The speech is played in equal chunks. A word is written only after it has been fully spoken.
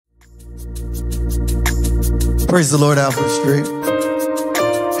Praise the Lord, Alfred Street.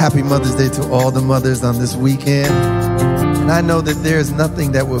 Happy Mother's Day to all the mothers on this weekend. And I know that there's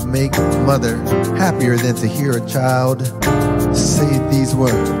nothing that would make a mother happier than to hear a child say these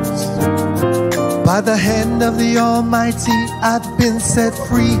words. By the hand of the Almighty, I've been set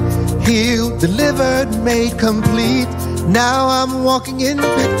free, healed, delivered, made complete. Now I'm walking in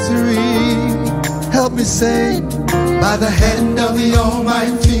victory. Help me say, by the hand of the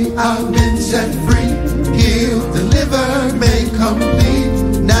Almighty, I've been set free, healed, delivered, made complete.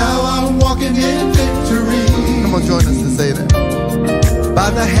 Now I'm walking in victory. Come on, join us to say that. By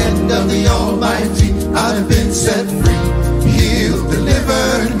the hand of the Almighty, I've been set free, healed,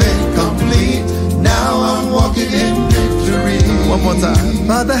 delivered, made complete. Now I'm walking in victory. One more time.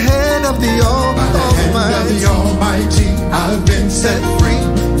 By the hand of the Almighty, I've been set free,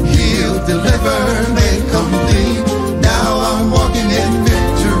 healed, delivered, made complete. Now I'm walking in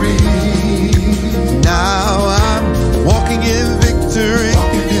victory. Now I'm walking in victory.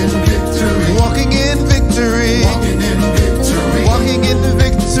 Walking in victory. Walking in victory. Walking in victory. Walking in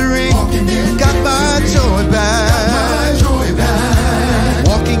victory. Got my joy back.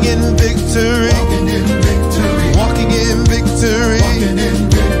 Walking in victory. Walking in victory. Walking in victory.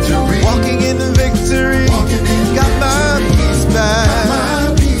 Walking in victory. Got my peace back.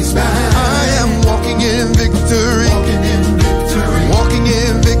 I am walking in victory. Walking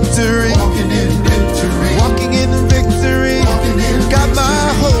in victory. Walking in victory. Got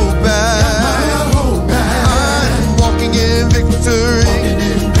my hope back. I'm walking in victory.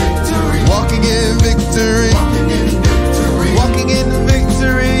 Walking in victory. Walking in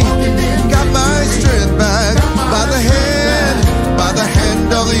victory. Got my strength back. By the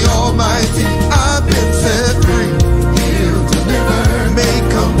hand of the Almighty, I've been set free, healed, delivered, made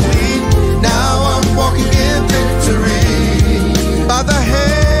complete. Now I'm walking in victory. By the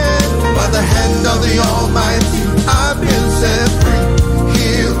hand of the Almighty, I've been set free,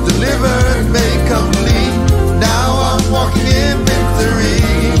 healed, delivered, made complete. Now I'm walking in victory.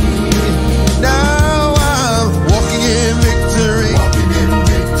 Now I'm walking in victory.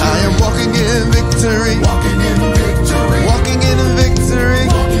 I am walking in victory. Walking in victory.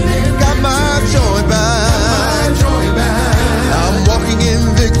 Got my joy back. I'm walking in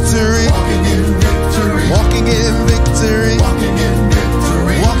victory. Walking in victory.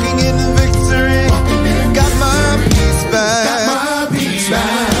 Walking in victory. Got my peace back.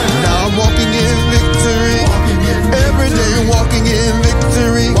 Now I'm walking in victory. Every day walking in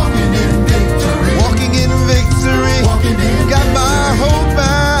victory. Walking in victory. Got my hope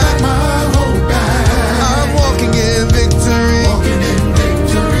back. I'm walking in victory.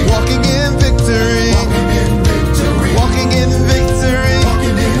 Walking in victory. Walking in victory.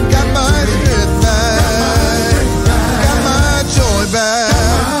 Got my strength back. Got my joy back.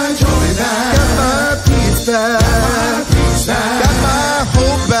 Got my peace back. Got my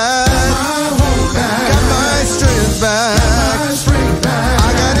hope back. Got my strength back. I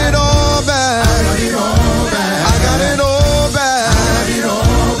got it all back. I got it all back.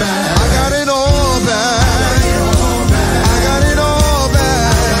 I got it all back. I got it all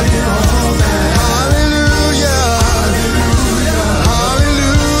back. Hallelujah.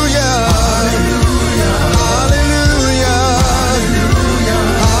 Hallelujah.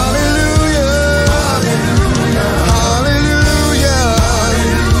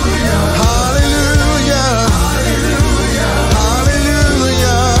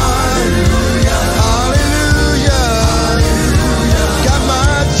 Hallelujah. Got my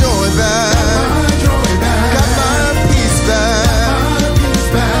joy back. Got my peace back.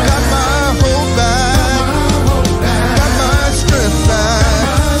 Got my hope back. Got my strength back.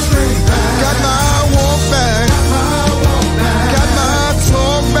 Got my walk back. Got my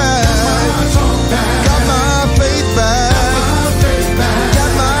talk back. Got my faith back.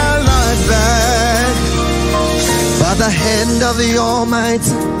 Got my life back. By the hand of the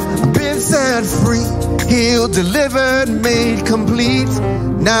Almighty, I've been set free, healed, delivered, made complete.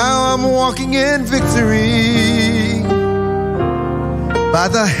 Now I'm walking in victory. By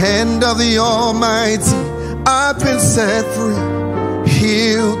the hand of the Almighty, I've been set free,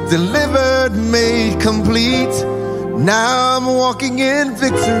 healed, delivered, made complete. Now I'm walking in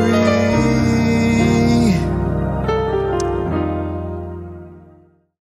victory.